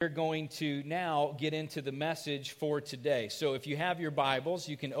We're going to now get into the message for today. So if you have your Bibles,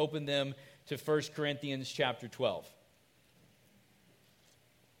 you can open them to 1 Corinthians chapter 12.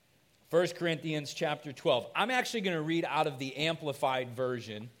 1 Corinthians chapter 12. I'm actually going to read out of the Amplified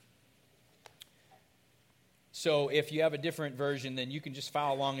version. So if you have a different version, then you can just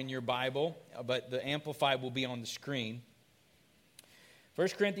follow along in your Bible, but the Amplified will be on the screen. 1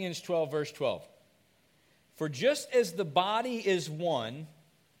 Corinthians 12, verse 12. For just as the body is one,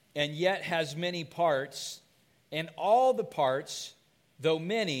 and yet has many parts, and all the parts, though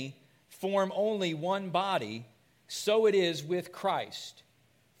many, form only one body, so it is with Christ.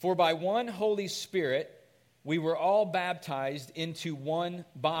 For by one Holy Spirit we were all baptized into one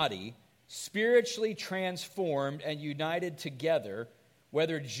body, spiritually transformed and united together,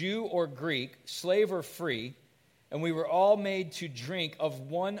 whether Jew or Greek, slave or free, and we were all made to drink of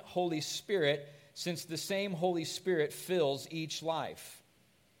one Holy Spirit, since the same Holy Spirit fills each life.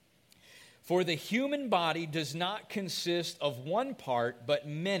 For the human body does not consist of one part, but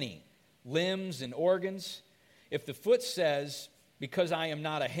many limbs and organs. If the foot says, because I am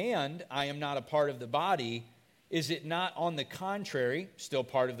not a hand, I am not a part of the body, is it not on the contrary still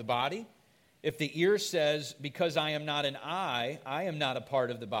part of the body? If the ear says, because I am not an eye, I am not a part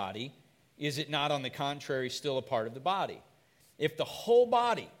of the body, is it not on the contrary still a part of the body? If the whole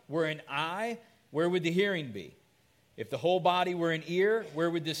body were an eye, where would the hearing be? If the whole body were an ear, where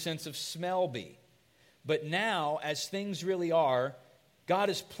would the sense of smell be? But now, as things really are, God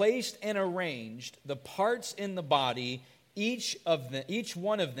has placed and arranged the parts in the body, each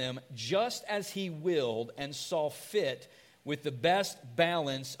one of them, just as He willed and saw fit, with the best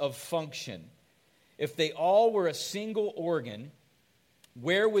balance of function. If they all were a single organ,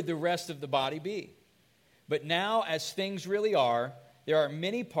 where would the rest of the body be? But now, as things really are, there are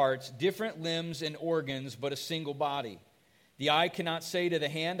many parts, different limbs and organs, but a single body. The eye cannot say to the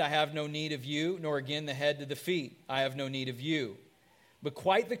hand, I have no need of you, nor again the head to the feet, I have no need of you. But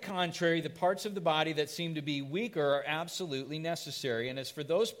quite the contrary, the parts of the body that seem to be weaker are absolutely necessary. And as for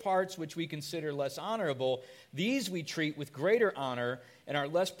those parts which we consider less honorable, these we treat with greater honor, and our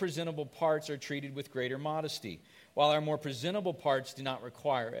less presentable parts are treated with greater modesty, while our more presentable parts do not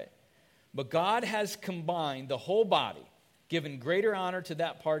require it. But God has combined the whole body, given greater honor to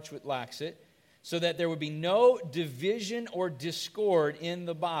that part which lacks it, so that there would be no division or discord in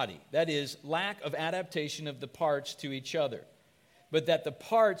the body, that is, lack of adaptation of the parts to each other, but that the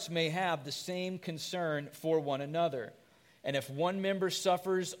parts may have the same concern for one another. And if one member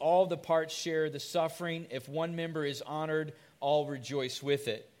suffers, all the parts share the suffering. If one member is honored, all rejoice with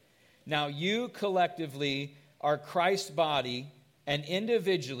it. Now you collectively are Christ's body, and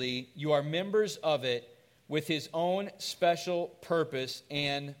individually you are members of it, with His own special purpose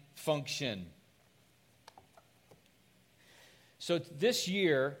and function. So this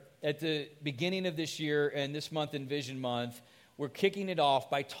year, at the beginning of this year and this month in Vision Month, we're kicking it off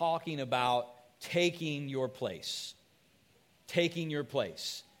by talking about taking your place. Taking your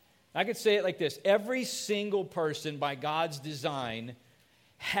place. I could say it like this. Every single person by God's design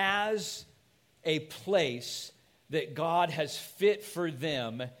has a place that God has fit for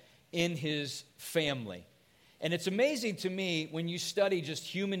them in His family. And it's amazing to me when you study just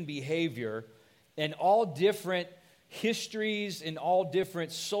human behavior and all different histories and all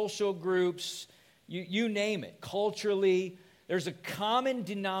different social groups, you name it, culturally, there's a common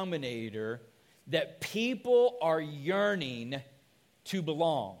denominator that people are yearning to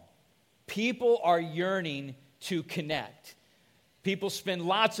belong. People are yearning to connect. People spend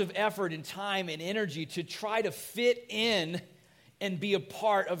lots of effort and time and energy to try to fit in and be a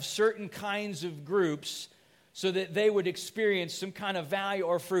part of certain kinds of groups, so that they would experience some kind of value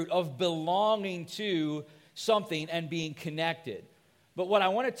or fruit of belonging to something and being connected. But what I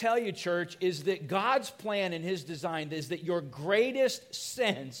want to tell you, church, is that God's plan and His design is that your greatest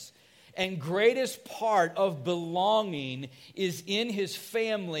sense and greatest part of belonging is in His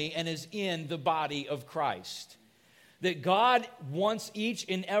family and is in the body of Christ. That God wants each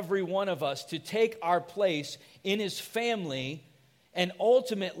and every one of us to take our place in His family, and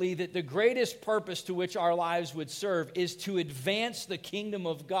ultimately that the greatest purpose to which our lives would serve is to advance the kingdom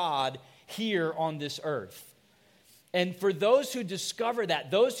of God here on this earth. And for those who discover that,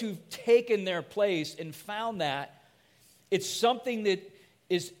 those who've taken their place and found that, it's something that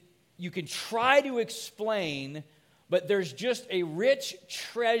is you can try to explain, but there's just a rich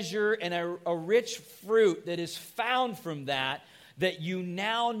treasure and a rich fruit that is found from that you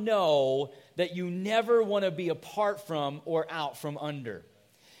now know that you never want to be apart from or out from under.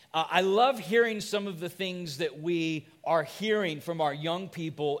 I love hearing some of the things that we are hearing from our young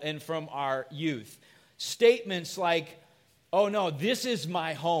people and from our youth. Statements like, Oh, no, this is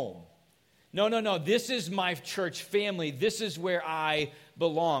my home. No, this is my church family. This is where I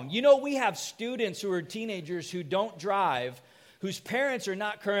belong. You know, we have students who are teenagers who don't drive, whose parents are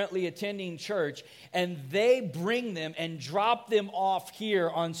not currently attending church, and they bring them and drop them off here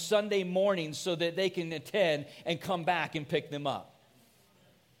on Sunday mornings so that they can attend and come back and pick them up.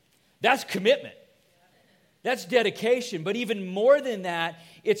 That's commitment. That's dedication. But even more than that,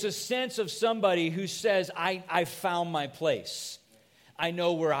 it's a sense of somebody who says, I found my place. I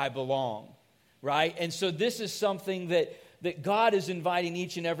know where I belong, right? And so this is something that God is inviting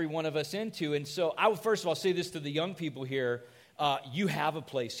each and every one of us into. And so I would first of all say this to the young people here. You have a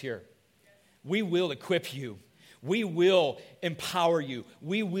place here. We will equip you. We will empower you.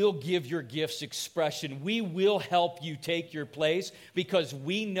 We will give your gifts expression. We will help you take your place because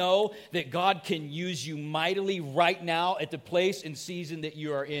we know that God can use you mightily right now at the place and season that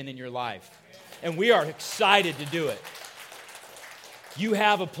you are in your life. And we are excited to do it. You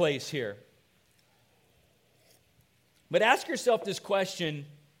have a place here. But ask yourself this question,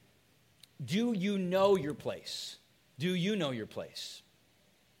 do you know your place? Do you know your place?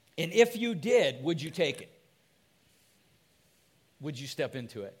 And if you did, would you take it? Would you step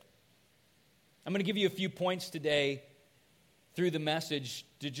into it? I'm going to give you a few points today through the message,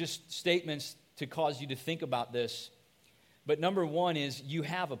 to just statements to cause you to think about this. But number one is you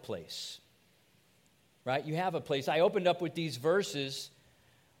have a place, right? You have a place. I opened up with these verses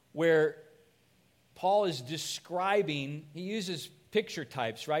where Paul is describing, he uses picture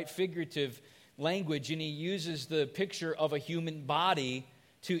types, right? Figurative language, and he uses the picture of a human body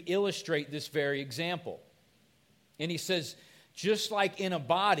to illustrate this very example. And he says, just like in a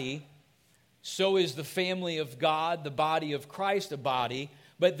body, so is the family of God, the body of Christ, a body,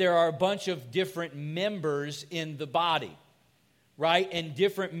 but there are a bunch of different members in the body, right? And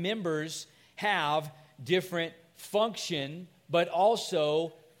different members have different function, but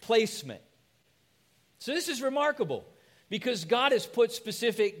also placement. So this is remarkable because God has put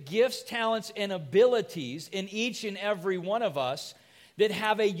specific gifts, talents, and abilities in each and every one of us that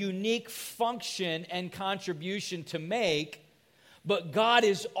have a unique function and contribution to make. But God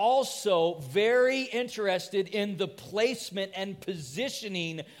is also very interested in the placement and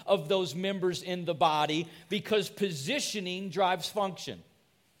positioning of those members in the body because positioning drives function.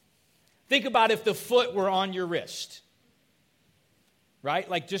 Think about if the foot were on your wrist, right?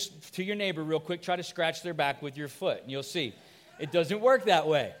 Like just to your neighbor real quick, try to scratch their back with your foot and you'll see it doesn't work that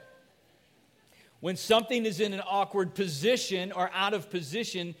way. When something is in an awkward position or out of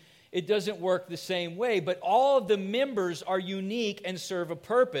position, it doesn't work the same way, but all of the members are unique and serve a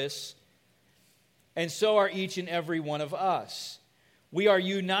purpose, and so are each and every one of us. We are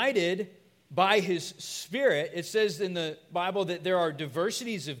united by His Spirit. It says in the Bible that there are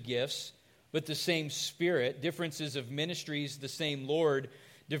diversities of gifts, but the same Spirit, differences of ministries, the same Lord,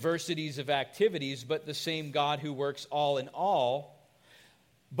 diversities of activities, but the same God who works all in all.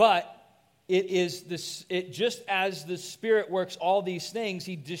 But it just as the Spirit works all these things,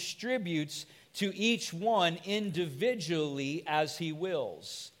 He distributes to each one individually as He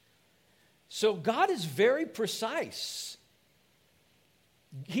wills. So God is very precise.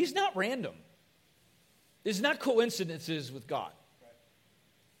 He's not random. There's not coincidences with God.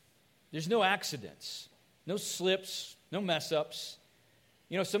 There's no accidents, no slips, no mess-ups.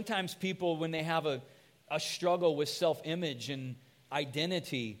 You know, sometimes people, when they have a struggle with self-image and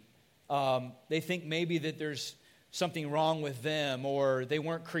identity, they think maybe that there's something wrong with them, or they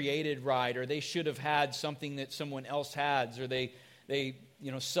weren't created right, or they should have had something that someone else has, or they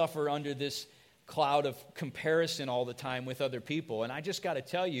suffer under this cloud of comparison all the time with other people. And I just got to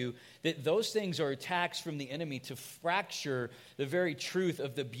tell you that those things are attacks from the enemy to fracture the very truth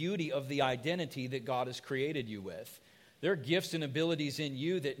of the beauty of the identity that God has created you with. There are gifts and abilities in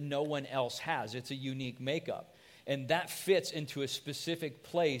you that no one else has. It's a unique makeup. And that fits into a specific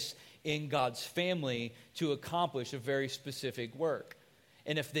place in God's family to accomplish a very specific work.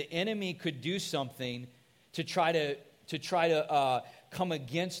 And if the enemy could do something to try to come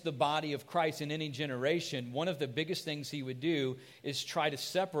against the body of Christ in any generation, one of the biggest things he would do is try to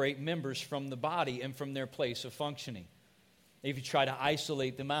separate members from the body and from their place of functioning. If you try to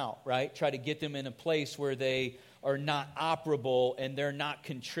isolate them out, right? Try to get them in a place where they are not operable and they're not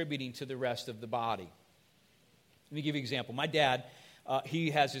contributing to the rest of the body. Let me give you an example. My dad,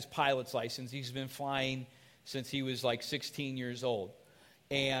 he has his pilot's license. He's been flying since he was like 16 years old.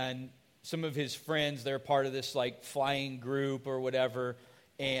 And some of his friends, they're part of this like flying group or whatever.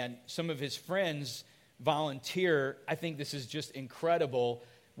 And some of his friends volunteer. I think this is just incredible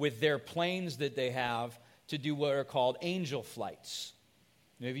with their planes that they have to do what are called angel flights.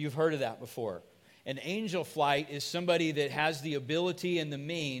 Maybe you've heard of that before. An angel flight is somebody that has the ability and the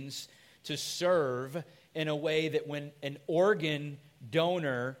means to serve in a way that when an organ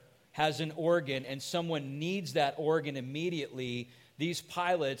donor has an organ and someone needs that organ immediately, these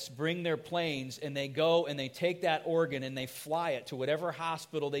pilots bring their planes and they go and they take that organ and they fly it to whatever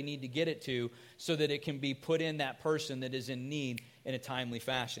hospital they need to get it to so that it can be put in that person that is in need in a timely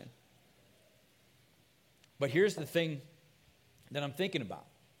fashion. But here's the thing that I'm thinking about,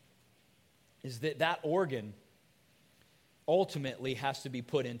 is that organ ultimately has to be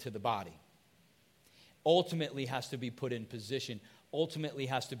put into the body, ultimately has to be put in position, ultimately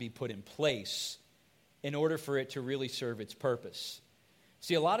has to be put in place in order for it to really serve its purpose.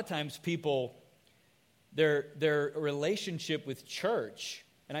 See, a lot of times people, their relationship with church,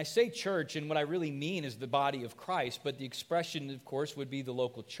 and I say church, and what I really mean is the body of Christ, but the expression, of course, would be the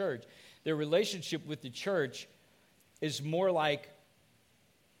local church. Their relationship with the church is more like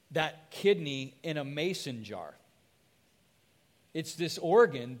that kidney in a mason jar. It's this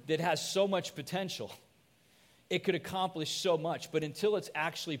organ that has so much potential. It could accomplish so much, but until it's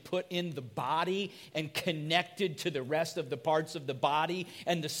actually put in the body and connected to the rest of the parts of the body,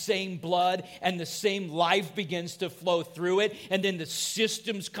 and the same blood and the same life begins to flow through it, and then the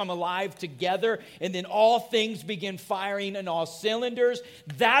systems come alive together, and then all things begin firing on all cylinders,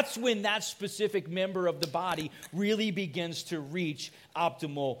 that's when that specific member of the body really begins to reach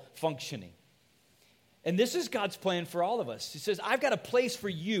optimal functioning. And this is God's plan for all of us. He says, I've got a place for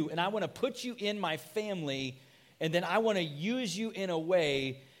you, and I want to put you in my family, and then I want to use you in a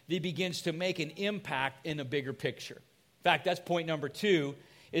way that begins to make an impact in a bigger picture. In fact, that's point number 2,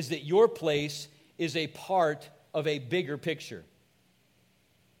 is that your place is a part of a bigger picture.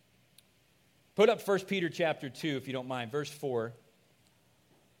 Put up 1 Peter chapter 2, if you don't mind, verse 4.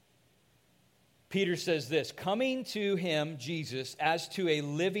 Peter says this, coming to him, Jesus, as to a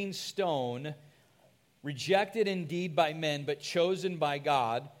living stone, rejected indeed by men, but chosen by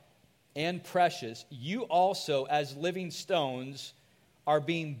God, and precious, you also, as living stones, are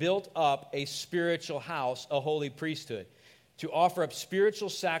being built up a spiritual house, a holy priesthood, to offer up spiritual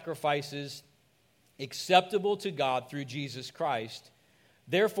sacrifices acceptable to God through Jesus Christ.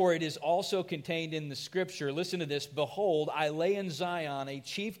 Therefore, it is also contained in the Scripture, listen to this, behold, I lay in Zion a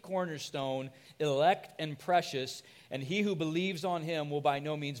chief cornerstone, elect and precious, and he who believes on him will by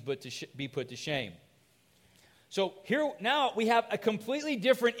no means be put to shame. So here now we have a completely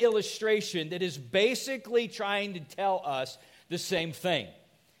different illustration that is basically trying to tell us the same thing.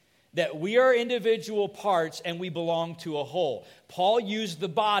 That we are individual parts and we belong to a whole. Paul used the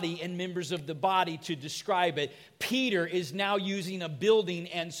body and members of the body to describe it. Peter is now using a building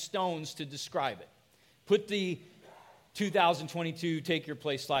and stones to describe it. Put the 2022 Take Your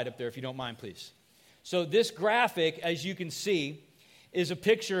Place slide up there if you don't mind, please. So this graphic, as you can see, is a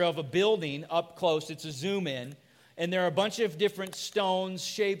picture of a building up close. It's a zoom in. And there are a bunch of different stones,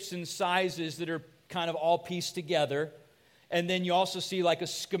 shapes, and sizes that are kind of all pieced together. And then you also see like a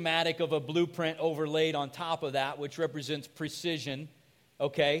schematic of a blueprint overlaid on top of that, which represents precision,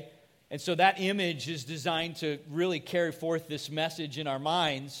 okay? And so that image is designed to really carry forth this message in our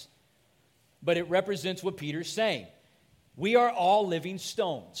minds, but it represents what Peter's saying. We are all living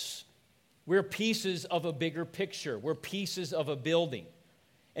stones. We're pieces of a bigger picture. We're pieces of a building.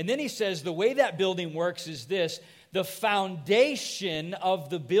 And then he says the way that building works is this. The foundation of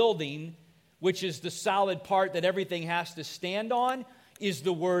the building, which is the solid part that everything has to stand on, is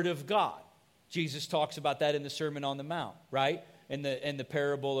the Word of God. Jesus talks about that in the Sermon on the Mount, right? In the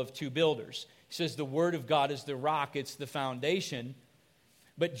parable of two builders. He says the Word of God is the rock, it's the foundation.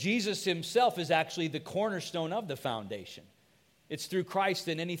 But Jesus himself is actually the cornerstone of the foundation. It's through Christ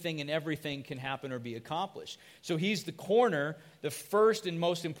that anything and everything can happen or be accomplished. So he's the corner, the first and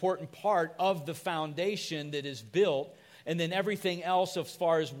most important part of the foundation that is built. And then everything else as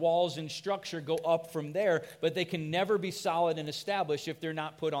far as walls and structure go up from there. But they can never be solid and established if they're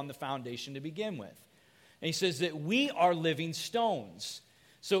not put on the foundation to begin with. And he says that we are living stones.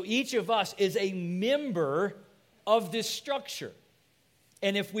 So each of us is a member of this structure.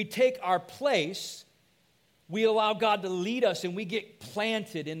 And if we take our place, we allow God to lead us and we get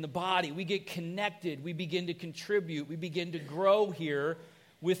planted in the body. We get connected. We begin to contribute. We begin to grow here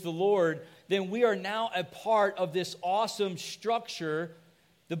with the Lord. Then we are now a part of this awesome structure,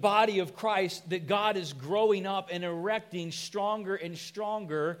 the body of Christ, that God is growing up and erecting stronger and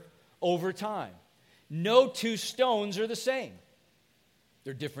stronger over time. No two stones are the same.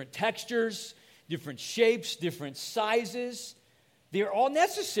 They're different textures, different shapes, different sizes. They're all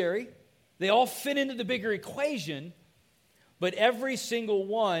necessary. They all fit into the bigger equation, but every single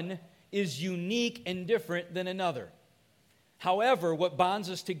one is unique and different than another. However, what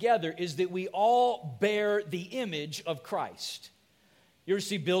bonds us together is that we all bear the image of Christ. You ever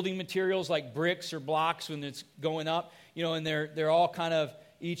see building materials like bricks or blocks when it's going up? And they're all kind of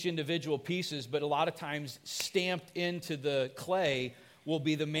each individual pieces, but a lot of times stamped into the clay will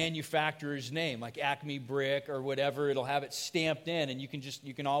be the manufacturer's name, like Acme Brick or whatever. It'll have it stamped in, and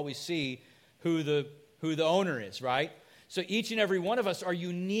you can always see who the owner is, right? So each and every one of us are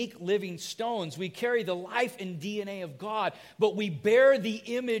unique living stones. We carry the life and DNA of God, but we bear the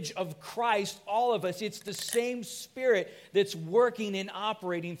image of Christ, all of us. It's the same Spirit that's working and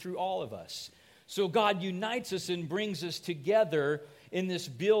operating through all of us. So God unites us and brings us together in this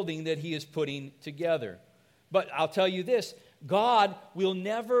building that He is putting together. But I'll tell you this, God will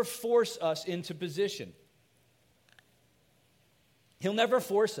never force us into position. He'll never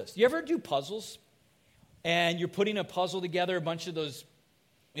force us. You ever do puzzles? And you're putting a puzzle together, a bunch of those,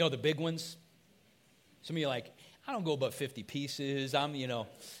 the big ones. Some of you are like, I don't go above 50 pieces. And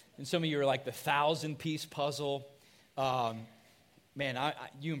some of you are like the 1,000-piece puzzle. Man,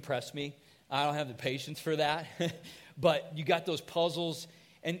 you impress me. I don't have the patience for that. But you got those puzzles.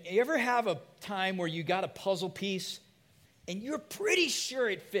 And you ever have a time where you got a puzzle piece and you're pretty sure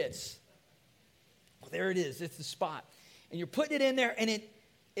it fits? Well, there it is. It's the spot. And you're putting it in there, and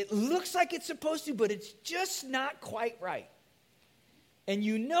it looks like it's supposed to, but it's just not quite right. And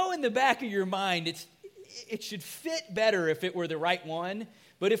in the back of your mind, it should fit better if it were the right one.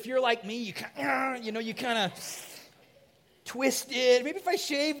 But if you're like me, you kind of twist it. Maybe if I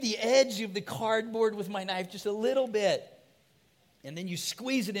shave the edge of the cardboard with my knife just a little bit, and then you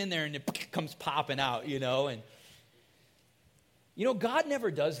squeeze it in there, and it comes popping out, And God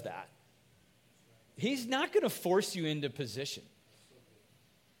never does that. He's not going to force you into position.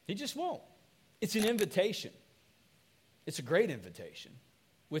 He just won't. It's an invitation. It's a great invitation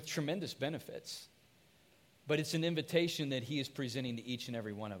with tremendous benefits. But it's an invitation that He is presenting to each and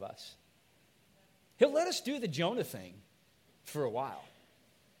every one of us. He'll let us do the Jonah thing for a while.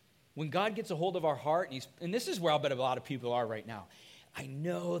 When God gets a hold of our heart, and this is where I'll bet a lot of people are right now. I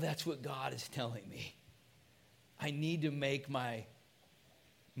know that's what God is telling me. I need to make my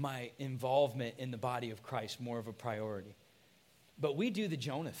involvement in the body of Christ more of a priority. But we do the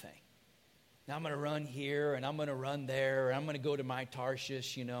Jonah thing. Now I'm going to run here, and I'm going to run there, and I'm going to go to my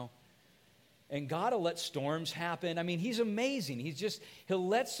Tarshish, And God will let storms happen. I mean, He's amazing. He'll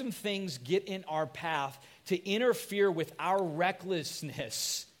let some things get in our path to interfere with our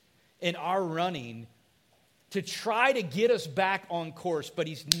recklessness in our running to try to get us back on course. But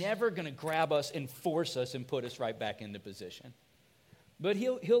He's never going to grab us and force us and put us right back into position. But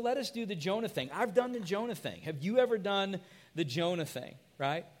He'll let us do the Jonah thing. I've done the Jonah thing. Have you ever done the Jonah thing,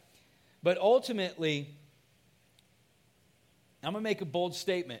 right? But ultimately, I'm going to make a bold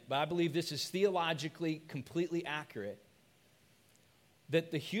statement, but I believe this is theologically completely accurate,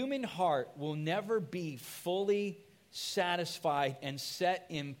 that the human heart will never be fully satisfied and set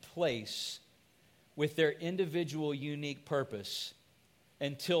in place with their individual unique purpose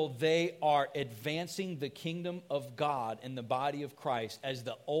until they are advancing the kingdom of God and the body of Christ as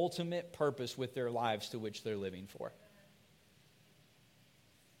the ultimate purpose with their lives to which they're living for.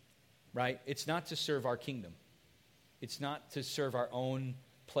 Right? It's not to serve our kingdom. It's not to serve our own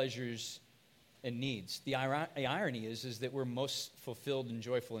pleasures and needs. The irony is that we're most fulfilled and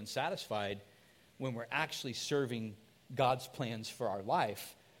joyful and satisfied when we're actually serving God's plans for our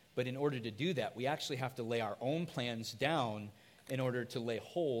life. But in order to do that, we actually have to lay our own plans down in order to lay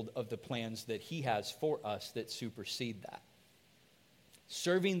hold of the plans that He has for us that supersede that.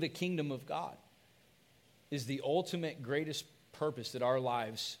 Serving the kingdom of God is the ultimate greatest purpose that our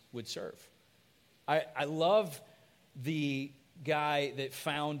lives would serve. I love the guy that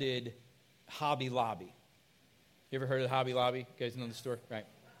founded Hobby Lobby. You ever heard of Hobby Lobby? You guys know the store? Right.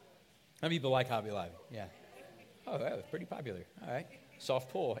 How many people like Hobby Lobby? Yeah. Oh, that was pretty popular. All right.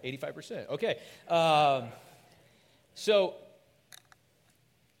 Soft pull, 85%. Okay. So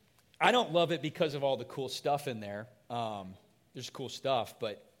I don't love it because of all the cool stuff in there. There's cool stuff,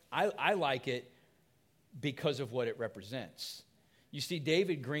 but I like it because of what it represents. You see,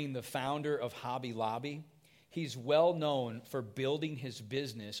 David Green, the founder of Hobby Lobby, he's well known for building his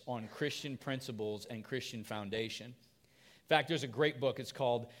business on Christian principles and Christian foundation. In fact, there's a great book. It's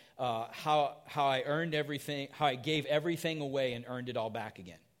called How I Earned Everything, How I Gave Everything Away and Earned It All Back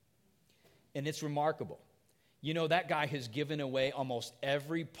Again. And it's remarkable. That guy has given away almost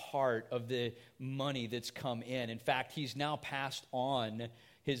every part of the money that's come in. In fact, he's now passed on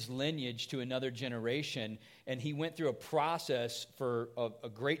his lineage to another generation, and he went through a process for a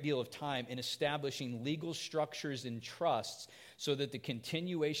great deal of time in establishing legal structures and trusts so that the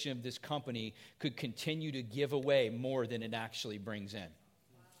continuation of this company could continue to give away more than it actually brings in.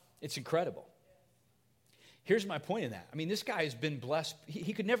 It's incredible. Here's my point in that. I mean, this guy has been blessed.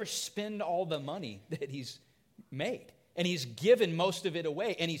 He could never spend all the money that he's made. And he's given most of it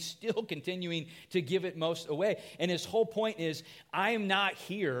away, and he's still continuing to give it most away. And his whole point is, I am not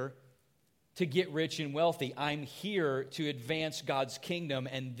here to get rich and wealthy. I'm here to advance God's kingdom,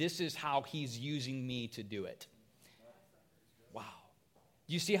 and this is how he's using me to do it. Wow.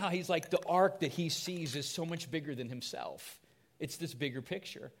 You see how he's like, the arc that he sees is so much bigger than himself. It's this bigger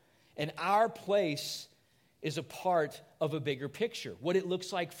picture. And our place is a part of a bigger picture. What it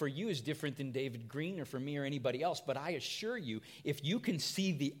looks like for you is different than David Green or for me or anybody else. But I assure you, if you can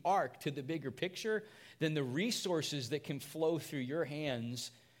see the arc to the bigger picture, then the resources that can flow through your hands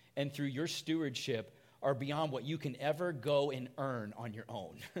and through your stewardship are beyond what you can ever go and earn on your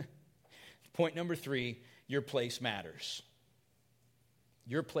own. Point number 3, your place matters.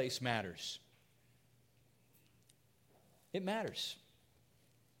 Your place matters. It matters.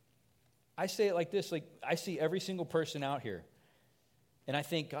 I say it like this, like I see every single person out here, and I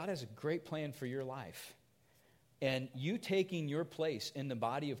think God has a great plan for your life. And you taking your place in the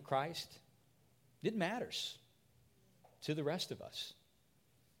body of Christ, it matters to the rest of us.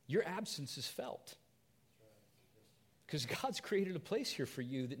 Your absence is felt. Because God's created a place here for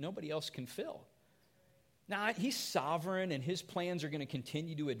you that nobody else can fill. Now, he's sovereign, and his plans are going to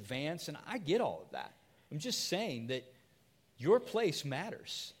continue to advance, and I get all of that. I'm just saying that your place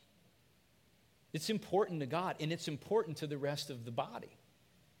matters. It's important to God, and it's important to the rest of the body.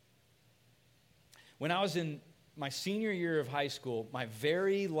 When I was in my senior year of high school, my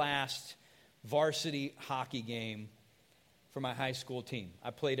very last varsity hockey game for my high school team.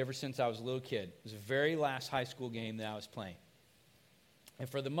 I played ever since I was a little kid. It was the very last high school game that I was playing. And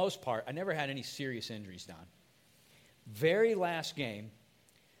for the most part, I never had any serious injuries, Don. Very last game,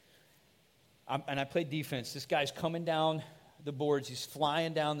 and I played defense. This guy's coming down the boards, he's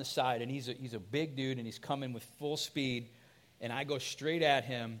flying down the side, and he's a big dude, and he's coming with full speed, and I go straight at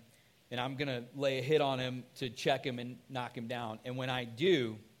him, and I'm going to lay a hit on him to check him and knock him down. And when I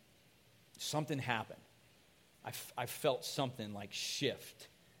do, something happened. I felt something like shift.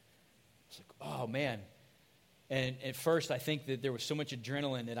 It's like, oh, man. And at first, I think that there was so much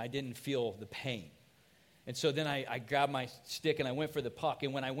adrenaline that I didn't feel the pain. And so then I grabbed my stick, and I went for the puck,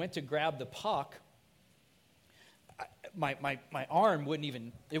 and when I went to grab the puck, my arm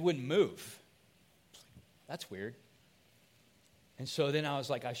wouldn't move. That's weird. And so then I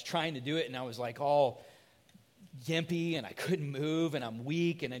was trying to do it, and I was like all gimpy, and I couldn't move, and I'm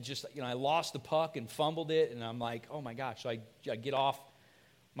weak, and I lost the puck and fumbled it, and I'm like, oh my gosh. So I get off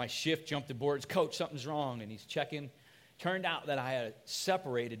my shift, jump the boards, coach, something's wrong, and he's checking. Turned out that I had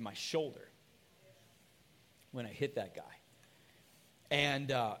separated my shoulder when I hit that guy.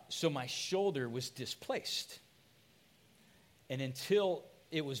 And so my shoulder was displaced. And until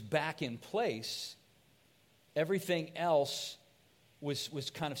it was back in place, everything else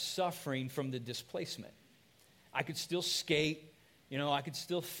was kind of suffering from the displacement. I could still skate, I could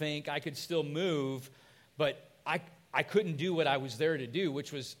still think, I could still move, but I couldn't do what I was there to do,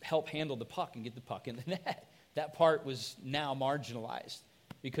 which was help handle the puck and get the puck in the net. That part was now marginalized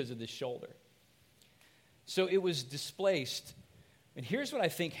because of the shoulder. So it was displaced. And here's what I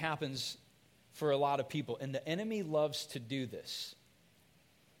think happens for a lot of people, and the enemy loves to do this.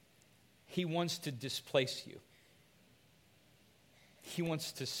 He wants to displace you. He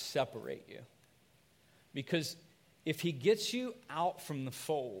wants to separate you. Because if he gets you out from the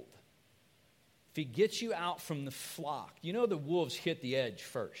fold, if he gets you out from the flock, the wolves hit the edge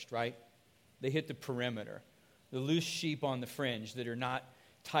first, right? They hit the perimeter, the loose sheep on the fringe that are not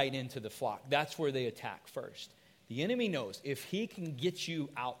tied into the flock. That's where they attack first. The enemy knows if he can get you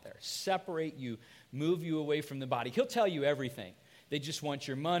out there, separate you, move you away from the body, he'll tell you everything. They just want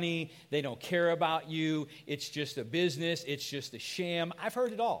your money. They don't care about you. It's just a business. It's just a sham. I've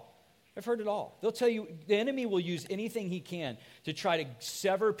heard it all. They'll tell you the enemy will use anything he can to try to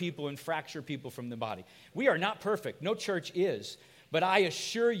sever people and fracture people from the body. We are not perfect. No church is. But I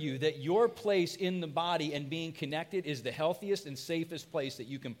assure you that your place in the body and being connected is the healthiest and safest place that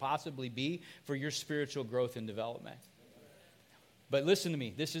you can possibly be for your spiritual growth and development. But listen to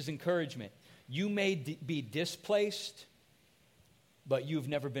me. This is encouragement. You may be displaced, but you've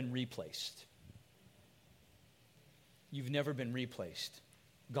never been replaced. You've never been replaced.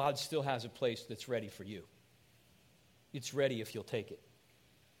 God still has a place that's ready for you. It's ready if you'll take it.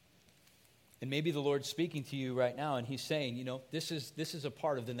 And maybe the Lord's speaking to you right now, and he's saying, this is a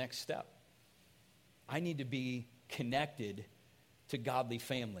part of the next step. I need to be connected to godly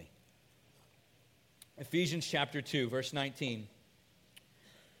family. Ephesians chapter 2, verse 19.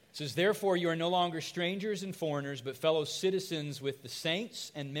 It says, "Therefore you are no longer strangers and foreigners, but fellow citizens with the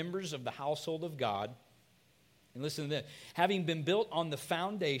saints and members of the household of God." And listen to this. "Having been built on the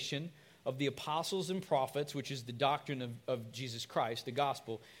foundation of the apostles and prophets," which is the doctrine of Jesus Christ, the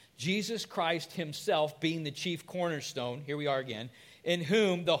gospel, "Jesus Christ himself being the chief cornerstone," here we are again, "in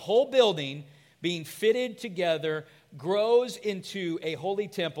whom the whole building being fitted together grows into a holy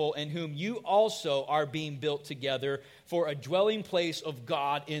temple, in whom you also are being built together for a dwelling place of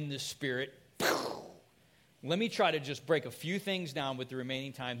God in the Spirit." Let me try to just break a few things down with the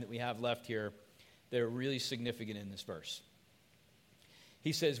remaining time that we have left here that are really significant in this verse.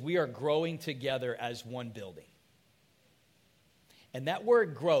 He says, we are growing together as one building. And that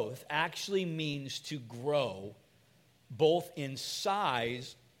word growth actually means to grow both in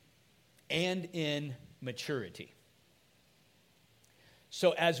size and in maturity.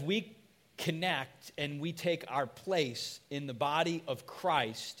 So as we connect and we take our place in the body of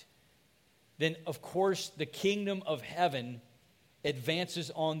Christ, then of course the kingdom of heaven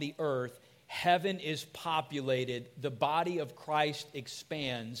advances on the earth. Heaven is populated. The body of Christ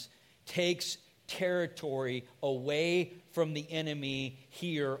expands, takes territory away from the enemy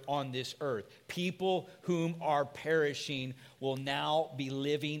here on this earth. People whom are perishing will now be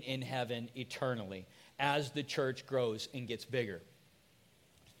living in heaven eternally as the church grows and gets bigger.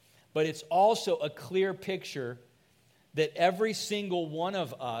 But it's also a clear picture that every single one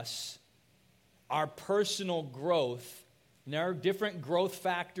of us, our personal growth, and there are different growth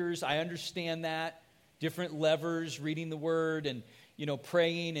factors, I understand that, different levers, reading the word and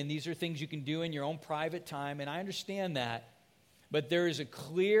praying, and these are things you can do in your own private time, and I understand that. But there is a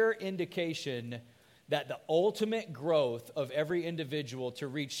clear indication that the ultimate growth of every individual to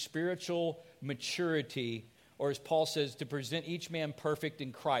reach spiritual maturity, or as Paul says, to present each man perfect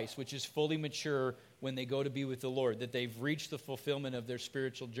in Christ, which is fully mature when they go to be with the Lord, that they've reached the fulfillment of their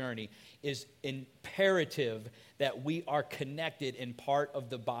spiritual journey, is imperative that we are connected in part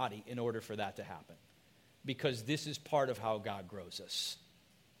of the body in order for that to happen. Because this is part of how God grows us.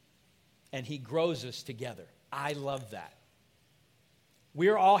 And he grows us together. I love that.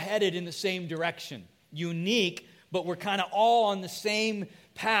 We're all headed in the same direction. Unique, but we're kind of all on the same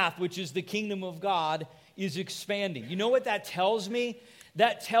path, which is the kingdom of God is expanding. You know what that tells me?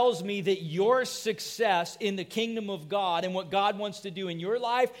 That tells me that your success in the kingdom of God and what God wants to do in your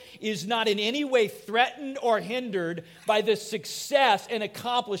life is not in any way threatened or hindered by the success and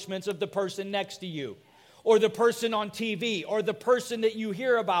accomplishments of the person next to you, or the person on TV, or the person that you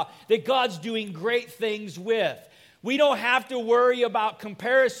hear about that God's doing great things with. We don't have to worry about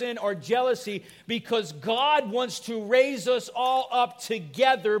comparison or jealousy because God wants to raise us all up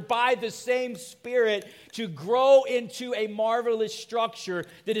together by the same Spirit to grow into a marvelous structure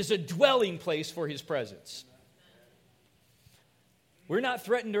that is a dwelling place for His presence. We're not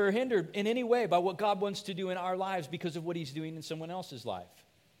threatened or hindered in any way by what God wants to do in our lives because of what He's doing in someone else's life.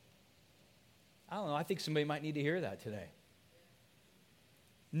 I don't know, I think somebody might need to hear that today.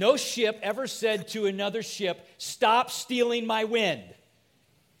 No ship ever said to another ship, "Stop stealing my wind."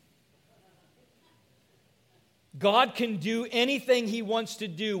 God can do anything He wants to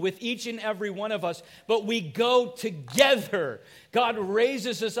do with each and every one of us, but we go together. God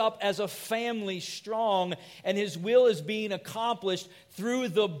raises us up as a family strong, and His will is being accomplished through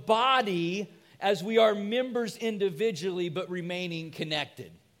the body as we are members individually, but remaining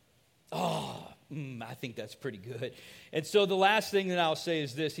connected. I think that's pretty good. And so the last thing that I'll say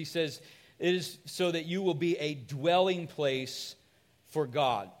is this. He says, it is so that you will be a dwelling place for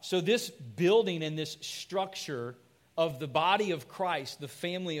God. So this building and this structure of the body of Christ, the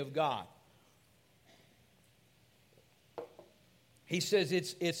family of God, he says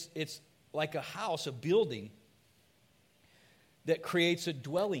it's like a house, a building that creates a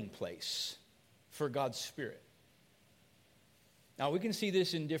dwelling place for God's Spirit. Now, we can see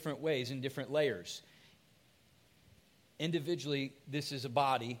this in different ways, in different layers. Individually, this is a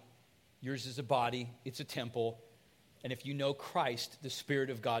body. Yours is a body. It's a temple. And if you know Christ, the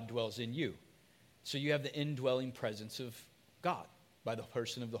Spirit of God dwells in you. So you have the indwelling presence of God by the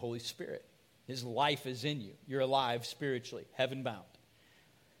person of the Holy Spirit. His life is in you. You're alive spiritually, heaven-bound.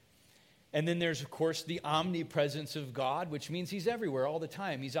 And then there's, of course, the omnipresence of God, which means He's everywhere all the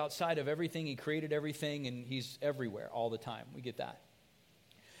time. He's outside of everything. He created everything, and He's everywhere all the time. We get that.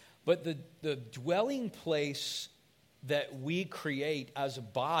 But the dwelling place that we create as a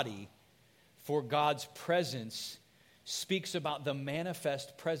body for God's presence speaks about the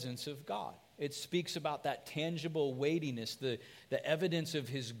manifest presence of God. It speaks about that tangible weightiness, the evidence of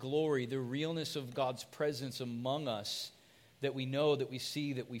his glory, the realness of God's presence among us that we know, that we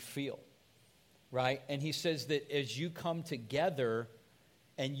see, that we feel, right? And he says that as you come together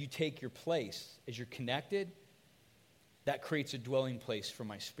and you take your place, as you're connected, that creates a dwelling place for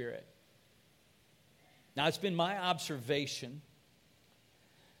my Spirit. Now, it's been my observation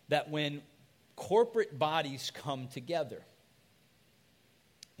that when corporate bodies come together,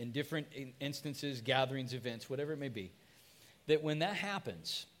 in different instances, gatherings, events, whatever it may be, that when that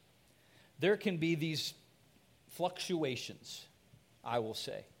happens, there can be these fluctuations, I will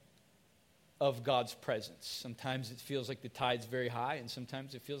say, of God's presence. Sometimes it feels like the tide's very high, and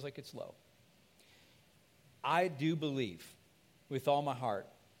sometimes it feels like it's low. I do believe with all my heart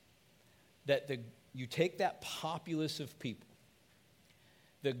that you take that populace of people,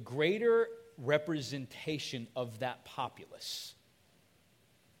 the greater representation of that populace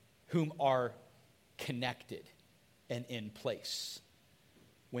whom are connected and in place.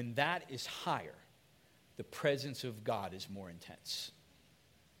 When that is higher, the presence of God is more intense.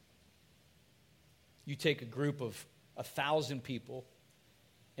 You take a group of 1,000 people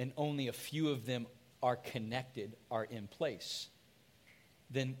and only a few of them are connected, are in place,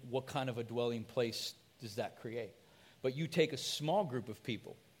 then what kind of a dwelling place does that create? But you take a small group of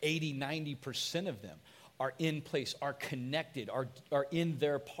people, 80, 90% of them are in place, are connected, are in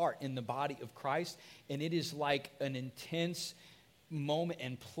their part in the body of Christ, and it is like an intense moment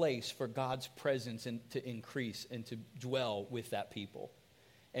and place for God's presence and to increase and to dwell with that people.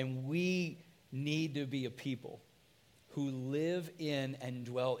 And we need to be a people who live in and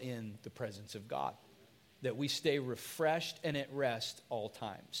dwell in the presence of God, that we stay refreshed and at rest all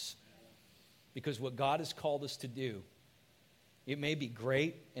times. Because what God has called us to do, it may be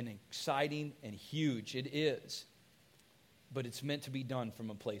great and exciting and huge. It is. But it's meant to be done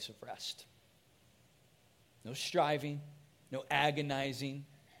from a place of rest. No striving, no agonizing.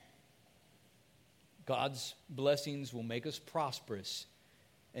 God's blessings will make us prosperous,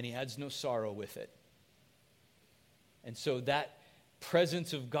 and he adds no sorrow with it. And so that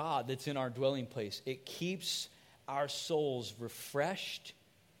presence of God that's in our dwelling place, it keeps our souls refreshed,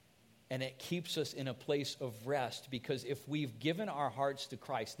 and it keeps us in a place of rest, because if we've given our hearts to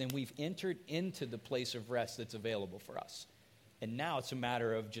Christ, then we've entered into the place of rest that's available for us. And now it's a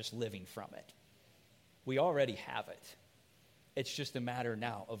matter of just living from it. We already have it. It's just a matter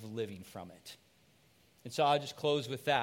now of living from it. And so I'll just close with that.